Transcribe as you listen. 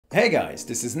Hey guys,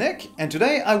 this is Nick, and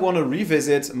today I want to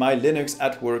revisit my Linux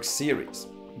at Work series.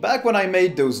 Back when I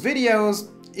made those videos,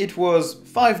 it was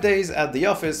 5 days at the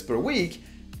office per week,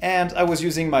 and I was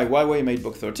using my Huawei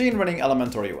MateBook 13 running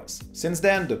Elementary OS. Since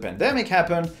then, the pandemic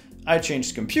happened, I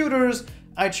changed computers,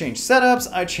 I changed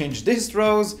setups, I changed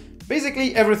distros,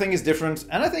 basically everything is different,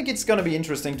 and I think it's gonna be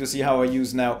interesting to see how I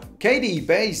use now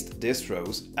KDE-based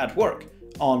distros at work,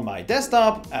 on my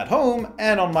desktop, at home,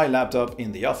 and on my laptop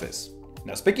in the office.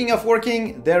 Now, speaking of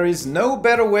working, there is no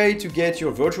better way to get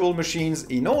your virtual machines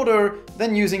in order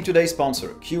than using today's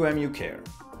sponsor, QEMU Care.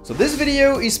 So this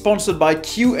video is sponsored by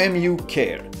QEMU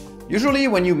Care. Usually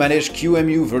when you manage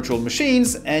QEMU virtual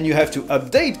machines and you have to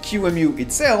update QEMU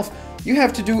itself, you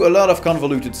have to do a lot of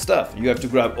convoluted stuff. You have to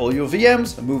grab all your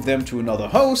VMs, move them to another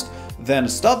host, then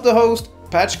stop the host,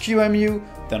 patch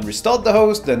QEMU, then restart the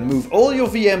host, then move all your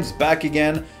VMs back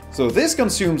again. So this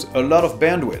consumes a lot of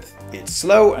bandwidth. It's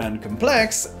slow and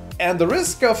complex, and the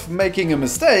risk of making a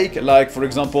mistake, like for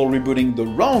example rebooting the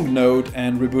wrong node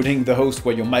and rebooting the host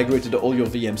where you migrated all your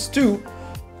VMs to,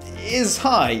 is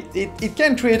high. It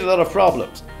can create a lot of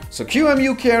problems. So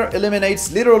QEMU Care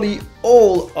eliminates literally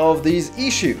all of these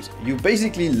issues. You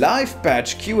basically live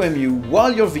patch QEMU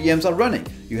while your VMs are running.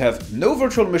 You have no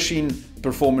virtual machine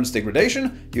performance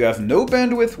degradation, you have no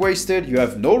bandwidth wasted, you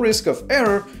have no risk of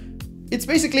error. It's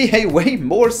basically a way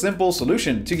more simple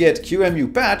solution to get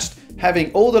QEMU patched, having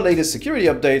all the latest security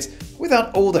updates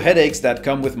without all the headaches that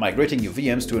come with migrating your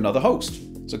VMs to another host.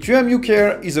 So QEMU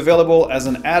Care is available as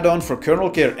an add-on for Kernel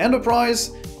Care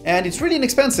Enterprise, and it's really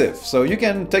inexpensive, so you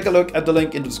can take a look at the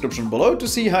link in the description below to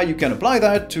see how you can apply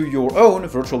that to your own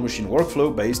virtual machine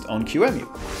workflow based on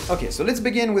QEMU. Okay, so let's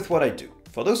begin with what I do.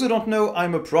 For those who don't know,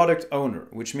 I'm a product owner,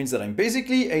 which means that I'm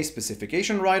basically a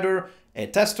specification writer, a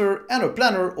tester, and a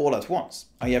planner all at once.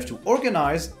 I have to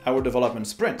organize our development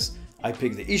sprints. I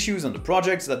pick the issues and the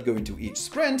projects that go into each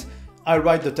sprint. I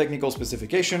write the technical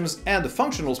specifications and the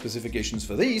functional specifications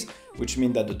for these, which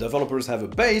mean that the developers have a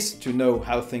base to know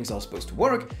how things are supposed to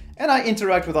work, and I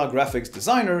interact with our graphics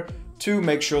designer to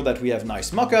make sure that we have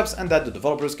nice mockups and that the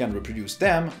developers can reproduce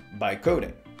them by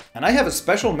coding. And I have a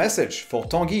special message for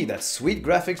Tanguy, that sweet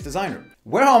graphics designer.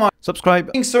 Where are my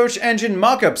subscribing search engine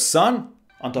mockups, son?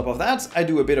 On top of that, I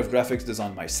do a bit of graphics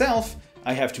design myself.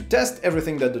 I have to test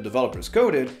everything that the developers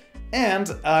coded,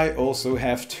 and I also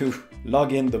have to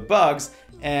log in the bugs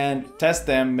and test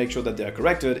them, make sure that they are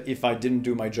corrected if I didn't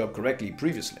do my job correctly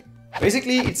previously.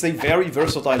 Basically, it's a very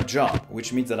versatile job,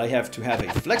 which means that I have to have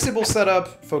a flexible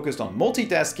setup focused on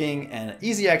multitasking and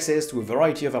easy access to a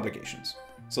variety of applications.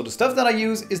 So the stuff that I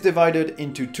use is divided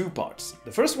into two parts.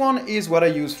 The first one is what I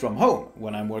use from home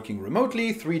when I'm working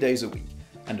remotely 3 days a week.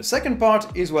 And the second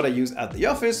part is what I use at the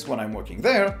office when I'm working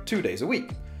there 2 days a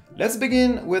week. Let's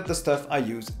begin with the stuff I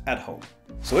use at home.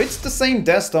 So it's the same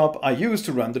desktop I use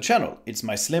to run the channel. It's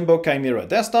my Slimbo Chimera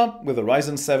desktop with a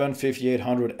Ryzen 7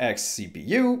 5800X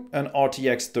CPU, an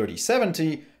RTX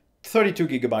 3070, 32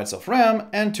 GB of RAM,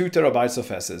 and 2 TB of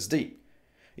SSD.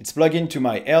 It's plugged into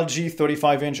my LG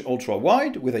 35-inch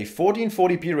ultra-wide with a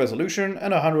 1440p resolution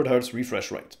and 100Hz refresh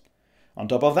rate. On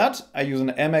top of that, I use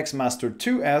an MX Master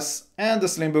 2S and the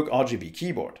Slimbook RGB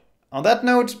keyboard. On that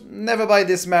note, never buy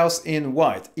this mouse in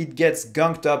white. It gets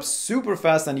gunked up super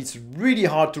fast and it's really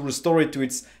hard to restore it to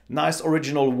its nice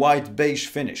original white beige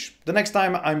finish. The next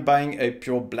time I'm buying a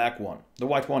pure black one. The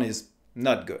white one is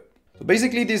not good. So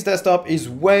basically this desktop is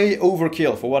way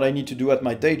overkill for what I need to do at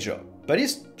my day job. But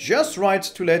it's just right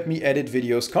to let me edit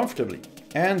videos comfortably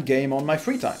and game on my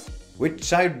free time,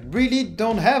 which I really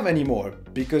don't have anymore,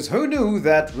 because who knew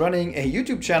that running a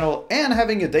YouTube channel and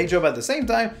having a day job at the same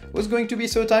time was going to be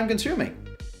so time consuming.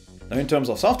 Now in terms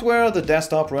of software, the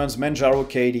desktop runs Manjaro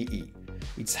KDE.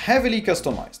 It's heavily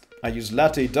customized. I use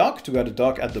Latte Dock to add a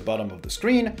dock at the bottom of the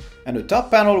screen, and a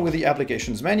top panel with the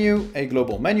applications menu, a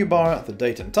global menu bar, the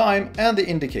date and time, and the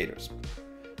indicators.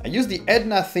 I use the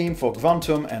Edna theme for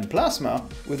Quantum and Plasma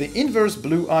with the inverse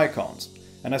blue icons,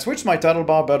 and I switch my title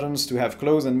bar buttons to have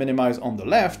close and minimize on the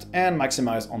left and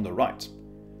maximize on the right.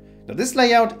 Now this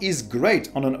layout is great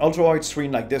on an ultra-wide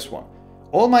screen like this one.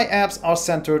 All my apps are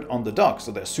centered on the dock,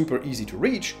 so they're super easy to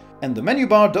reach, and the menu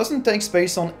bar doesn't take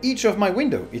space on each of my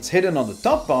windows. It's hidden on the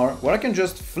top bar where I can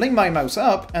just fling my mouse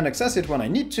up and access it when I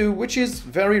need to, which is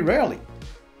very rarely.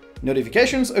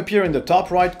 Notifications appear in the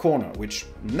top right corner, which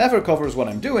never covers what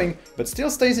I'm doing, but still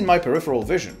stays in my peripheral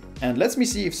vision, and lets me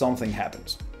see if something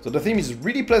happens. So the theme is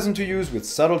really pleasant to use with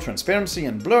subtle transparency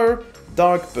and blur,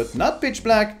 dark but not pitch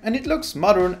black, and it looks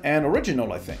modern and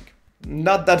original, I think.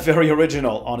 Not that very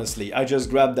original, honestly. I just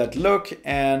grabbed that look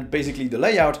and basically the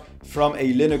layout from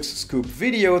a Linux scoop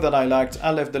video that I liked.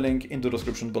 I left the link in the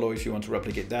description below if you want to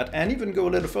replicate that and even go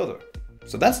a little further.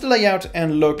 So that's the layout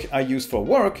and look I use for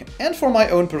work and for my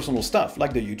own personal stuff,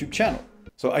 like the YouTube channel.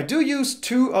 So I do use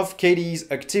two of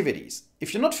KDE's activities.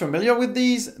 If you're not familiar with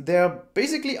these, they're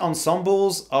basically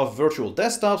ensembles of virtual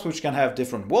desktops which can have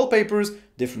different wallpapers,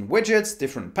 different widgets,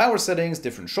 different power settings,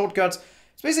 different shortcuts.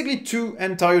 It's basically two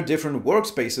entire different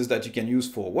workspaces that you can use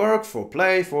for work, for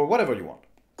play, for whatever you want.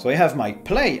 So I have my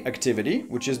play activity,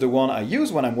 which is the one I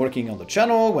use when I'm working on the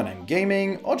channel, when I'm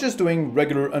gaming, or just doing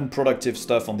regular unproductive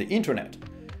stuff on the internet.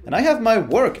 And I have my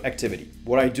work activity,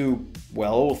 where I do,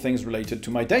 well, all things related to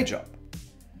my day job.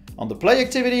 On the play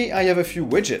activity, I have a few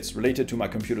widgets related to my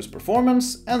computer's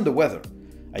performance and the weather.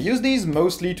 I use these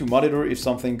mostly to monitor if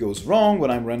something goes wrong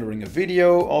when I'm rendering a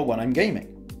video or when I'm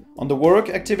gaming. On the work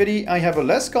activity, I have a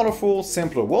less colorful,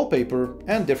 simpler wallpaper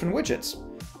and different widgets.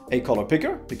 A color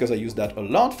picker, because I use that a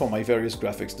lot for my various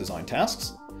graphics design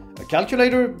tasks. A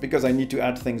calculator, because I need to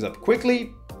add things up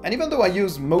quickly. And even though I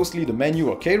use mostly the menu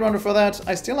or KRunner for that,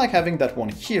 I still like having that one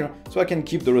here so I can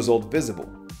keep the result visible.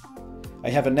 I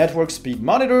have a network speed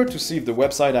monitor to see if the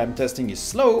website I'm testing is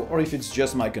slow or if it's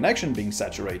just my connection being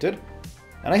saturated.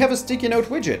 And I have a sticky note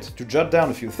widget to jot down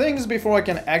a few things before I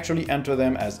can actually enter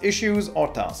them as issues or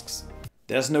tasks.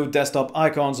 There's no desktop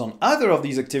icons on either of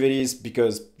these activities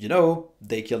because, you know,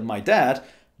 they killed my dad.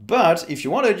 But if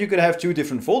you wanted, you could have two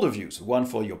different folder views, one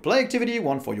for your play activity,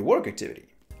 one for your work activity.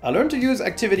 I learned to use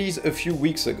activities a few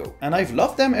weeks ago, and I've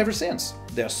loved them ever since.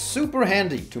 They're super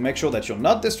handy to make sure that you're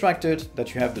not distracted,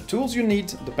 that you have the tools you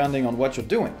need depending on what you're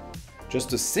doing.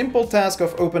 Just a simple task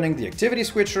of opening the activity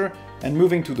switcher and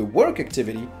moving to the work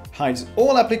activity hides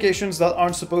all applications that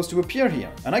aren't supposed to appear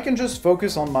here, and I can just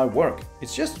focus on my work.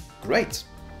 It's just great.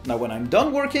 Now when I'm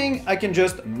done working, I can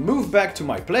just move back to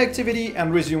my play activity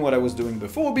and resume what I was doing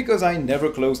before because I never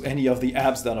close any of the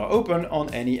apps that are open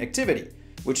on any activity.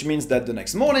 Which means that the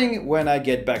next morning, when I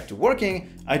get back to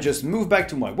working, I just move back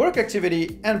to my work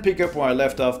activity and pick up where I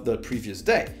left off the previous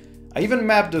day. I even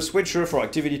mapped the switcher for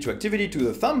activity to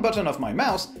the thumb button of my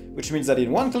mouse, which means that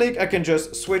in one click I can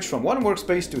just switch from one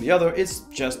workspace to the other. It's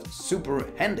just super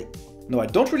handy. No, I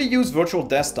don't really use virtual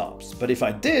desktops, but if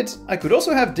I did, I could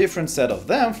also have different set of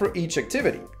them for each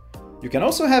activity. You can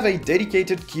also have a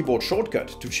dedicated keyboard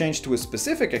shortcut to change to a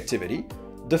specific activity,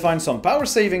 define some power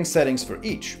saving settings for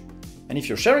each. And if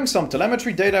you're sharing some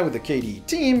telemetry data with the KDE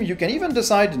team, you can even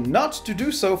decide not to do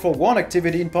so for one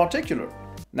activity in particular.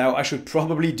 Now, I should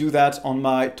probably do that on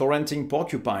my torrenting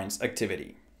porcupines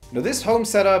activity. Now, this home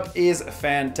setup is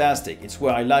fantastic. It's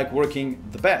where I like working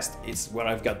the best. It's where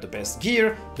I've got the best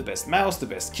gear, the best mouse, the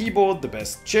best keyboard, the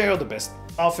best chair, the best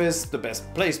office, the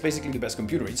best place, basically the best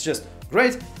computer. It's just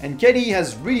great, and KDE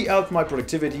has really helped my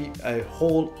productivity a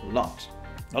whole lot.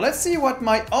 Now, let's see what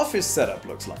my office setup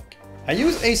looks like. I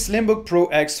use a Slimbook Pro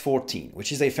X14,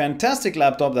 which is a fantastic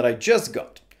laptop that I just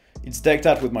got. It's decked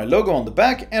out with my logo on the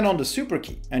back and on the Super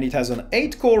Key, and it has an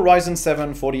 8-core Ryzen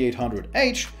 7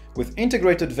 4800H with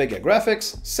integrated Vega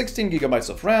graphics, 16GB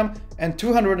of RAM, and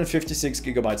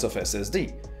 256GB of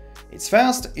SSD. It's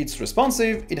fast, it's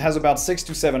responsive, it has about 6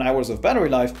 to 7 hours of battery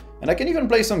life, and I can even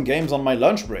play some games on my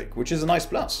lunch break, which is a nice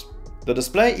plus. The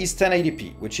display is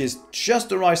 1080p, which is just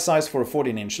the right size for a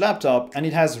 14-inch laptop, and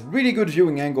it has really good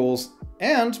viewing angles,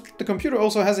 and the computer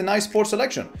also has a nice port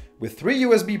selection, with 3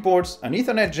 USB ports, an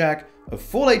Ethernet jack, a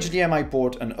full HDMI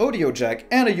port, an audio jack,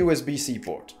 and a USB-C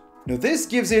port. Now this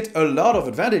gives it a lot of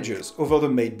advantages over the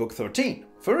MateBook 13.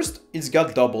 First, it's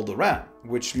got double the RAM,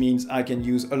 which means I can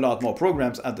use a lot more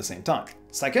programs at the same time.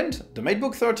 Second, the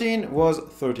MateBook 13 was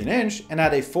 13-inch and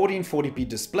had a 1440p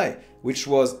display, which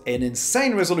was an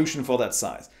insane resolution for that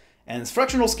size. And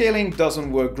fractional scaling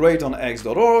doesn't work great on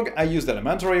X.org. I used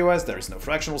Elementary OS, there is no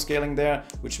fractional scaling there,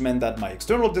 which meant that my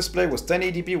external display was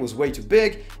 1080p, was way too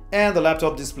big, and the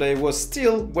laptop display was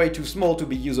still way too small to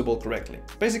be usable correctly.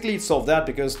 Basically, it solved that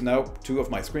because now 2 of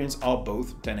my screens are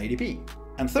both 1080p.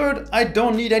 And third, I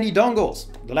don't need any dongles.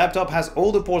 The laptop has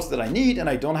all the ports that I need, and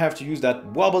I don't have to use that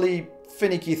wobbly,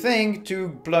 finicky thing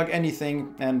to plug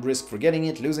anything and risk forgetting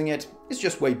it, losing it. It's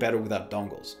just way better without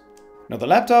dongles. Now the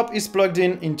laptop is plugged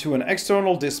in into an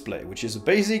external display, which is a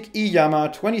basic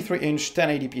eYama 23-inch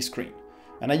 1080p screen.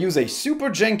 And I use a super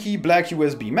janky black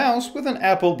USB mouse with an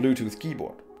Apple Bluetooth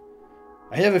keyboard.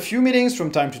 I have a few meetings from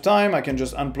time to time. I can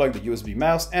just unplug the USB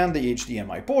mouse and the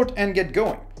HDMI port and get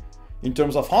going. In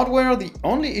terms of hardware, the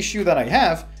only issue that I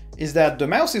have is that the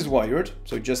mouse is wired,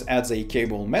 so it just adds a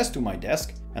cable mess to my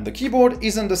desk, and the keyboard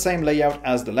isn't the same layout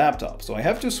as the laptop, so I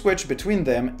have to switch between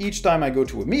them each time I go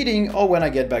to a meeting or when I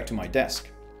get back to my desk.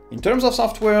 In terms of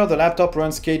software, the laptop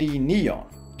runs KDE Neon.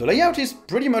 The layout is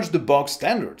pretty much the box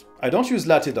standard. I don't use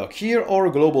Lattidock here or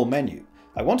a global menu.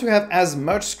 I want to have as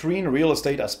much screen real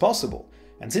estate as possible.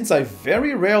 And since I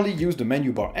very rarely use the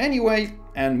menu bar anyway,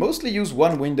 and mostly use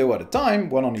one window at a time,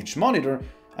 one on each monitor,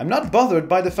 I'm not bothered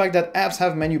by the fact that apps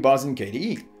have menu bars in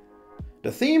KDE.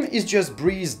 The theme is just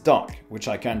Breeze Dock, which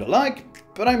I kinda like,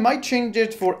 but I might change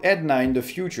it for Edna in the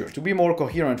future to be more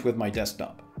coherent with my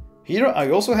desktop. Here I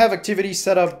also have activities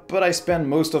set up, but I spend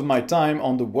most of my time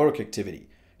on the work activity.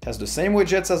 It has the same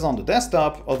widgets as on the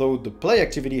desktop, although the play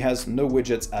activity has no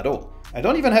widgets at all. I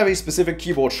don't even have a specific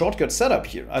keyboard shortcut set up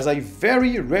here, as I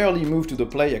very rarely move to the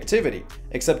play activity,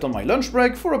 except on my lunch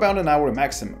break for about an hour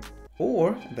maximum.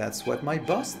 Or that's what my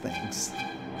boss thinks.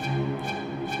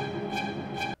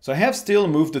 So I have still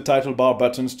moved the title bar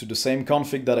buttons to the same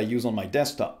config that I use on my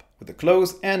desktop, with the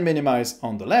close and minimize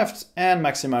on the left and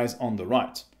maximize on the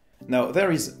right. Now,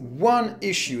 there is one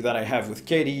issue that I have with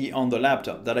KDE on the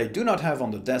laptop that I do not have on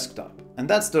the desktop, and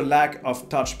that's the lack of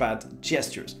touchpad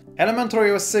gestures.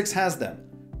 Elementary OS 6 has them,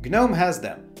 GNOME has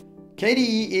them.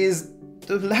 KDE is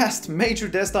the last major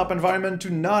desktop environment to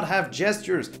not have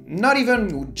gestures. Not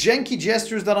even janky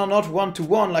gestures that are not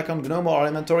one-to-one like on GNOME or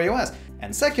Elementary OS.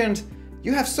 And second,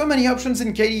 you have so many options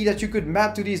in KDE that you could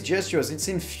map to these gestures, it's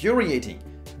infuriating.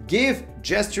 Give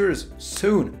gestures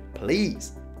soon,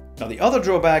 please. Now the other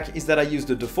drawback is that I use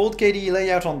the default KDE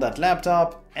layout on that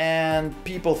laptop and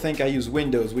people think I use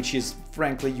Windows, which is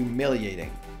frankly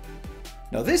humiliating.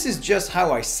 Now this is just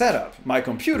how I set up my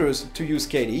computers to use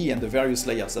KDE and the various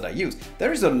layouts that I use.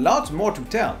 There is a lot more to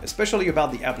tell, especially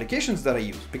about the applications that I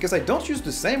use, because I don't use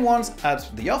the same ones at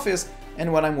the office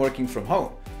and when I'm working from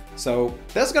home. So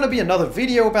there's gonna be another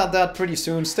video about that pretty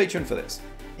soon, stay tuned for this.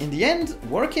 In the end,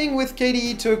 working with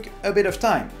KDE took a bit of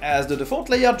time, as the default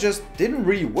layout just didn't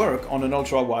really work on an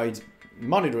ultra-wide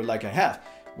monitor like I have.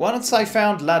 Once I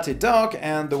found Lattidock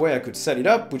and the way I could set it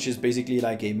up, which is basically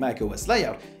like a macOS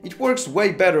layout, it works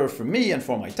way better for me and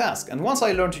for my task. And once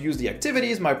I learned to use the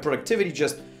activities, my productivity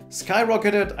just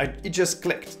skyrocketed, it just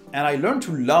clicked. And I learned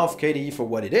to love KDE for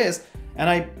what it is, and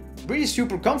I'm really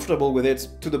super comfortable with it,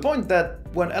 to the point that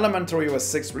when Elementary OS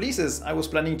 6 releases, I was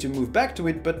planning to move back to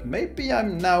it, but maybe I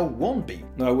now won't be.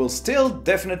 Now I will still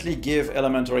definitely give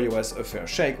Elementary OS a fair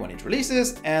shake when it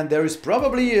releases, and there is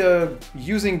probably a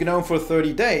using GNOME for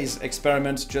 30 days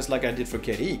experiment just like I did for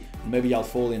KDE. Maybe I'll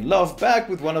fall in love back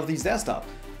with one of these desktops.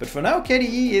 But for now,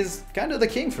 KDE is kind of the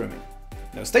king for me.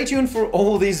 Now stay tuned for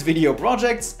all these video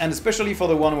projects, and especially for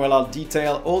the one where I'll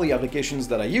detail all the applications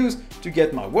that I use to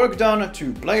get my work done,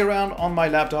 to play around on my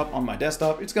laptop, on my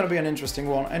desktop. It's gonna be an interesting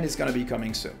one and it's gonna be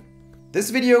coming soon. This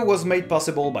video was made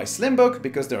possible by Slimbook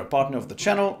because they're a partner of the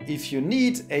channel. If you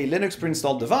need a Linux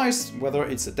pre-installed device, whether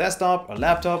it's a desktop, a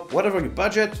laptop, whatever your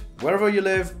budget, wherever you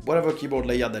live, whatever keyboard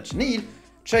layout that you need,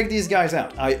 check these guys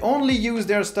out. I only use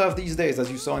their stuff these days, as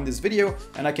you saw in this video,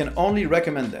 and I can only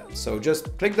recommend them. So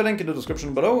just click the link in the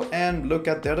description below and look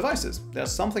at their devices.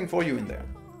 There's something for you in there.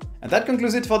 And that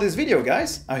concludes it for this video,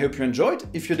 guys. I hope you enjoyed.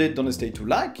 If you did, don't hesitate to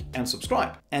like and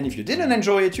subscribe. And if you didn't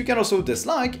enjoy it, you can also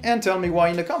dislike and tell me why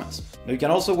in the comments. Now, you can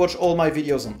also watch all my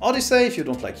videos on Odyssey if you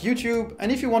don't like YouTube.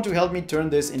 And if you want to help me turn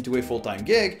this into a full-time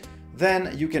gig,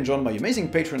 then you can join my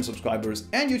amazing Patreon subscribers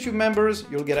and YouTube members.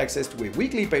 You'll get access to a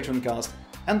weekly patroncast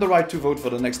and the right to vote for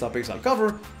the next topics I'll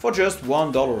cover for just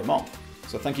 $1 a month.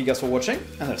 So thank you guys for watching,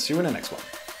 and I'll see you in the next one.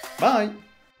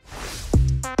 Bye!